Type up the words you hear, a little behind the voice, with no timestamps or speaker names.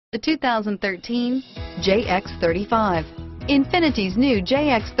The 2013 JX35. Infiniti's new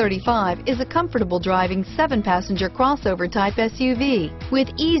JX35 is a comfortable driving 7-passenger crossover type SUV. With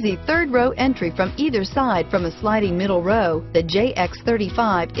easy third-row entry from either side from a sliding middle row, the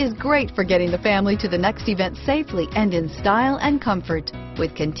JX35 is great for getting the family to the next event safely and in style and comfort.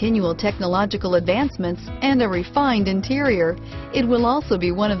 With continual technological advancements and a refined interior, it will also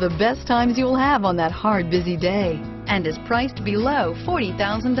be one of the best times you will have on that hard, busy day, and is priced below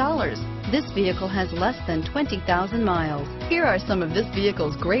 $40,000. This vehicle has less than 20,000 miles. Here are some of this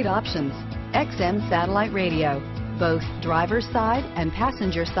vehicle's great options: XM satellite radio, both driver's side and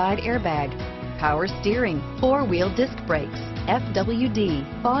passenger side airbag, power steering, 4-wheel disc brakes, FWD,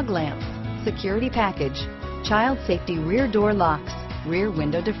 fog lamps, security package, child safety rear door locks, rear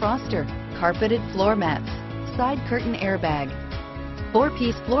window defroster, carpeted floor mats, side curtain airbag,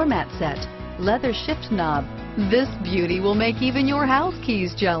 4-piece floor mat set, leather shift knob. This beauty will make even your house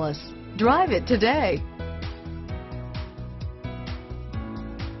keys jealous. Drive it today.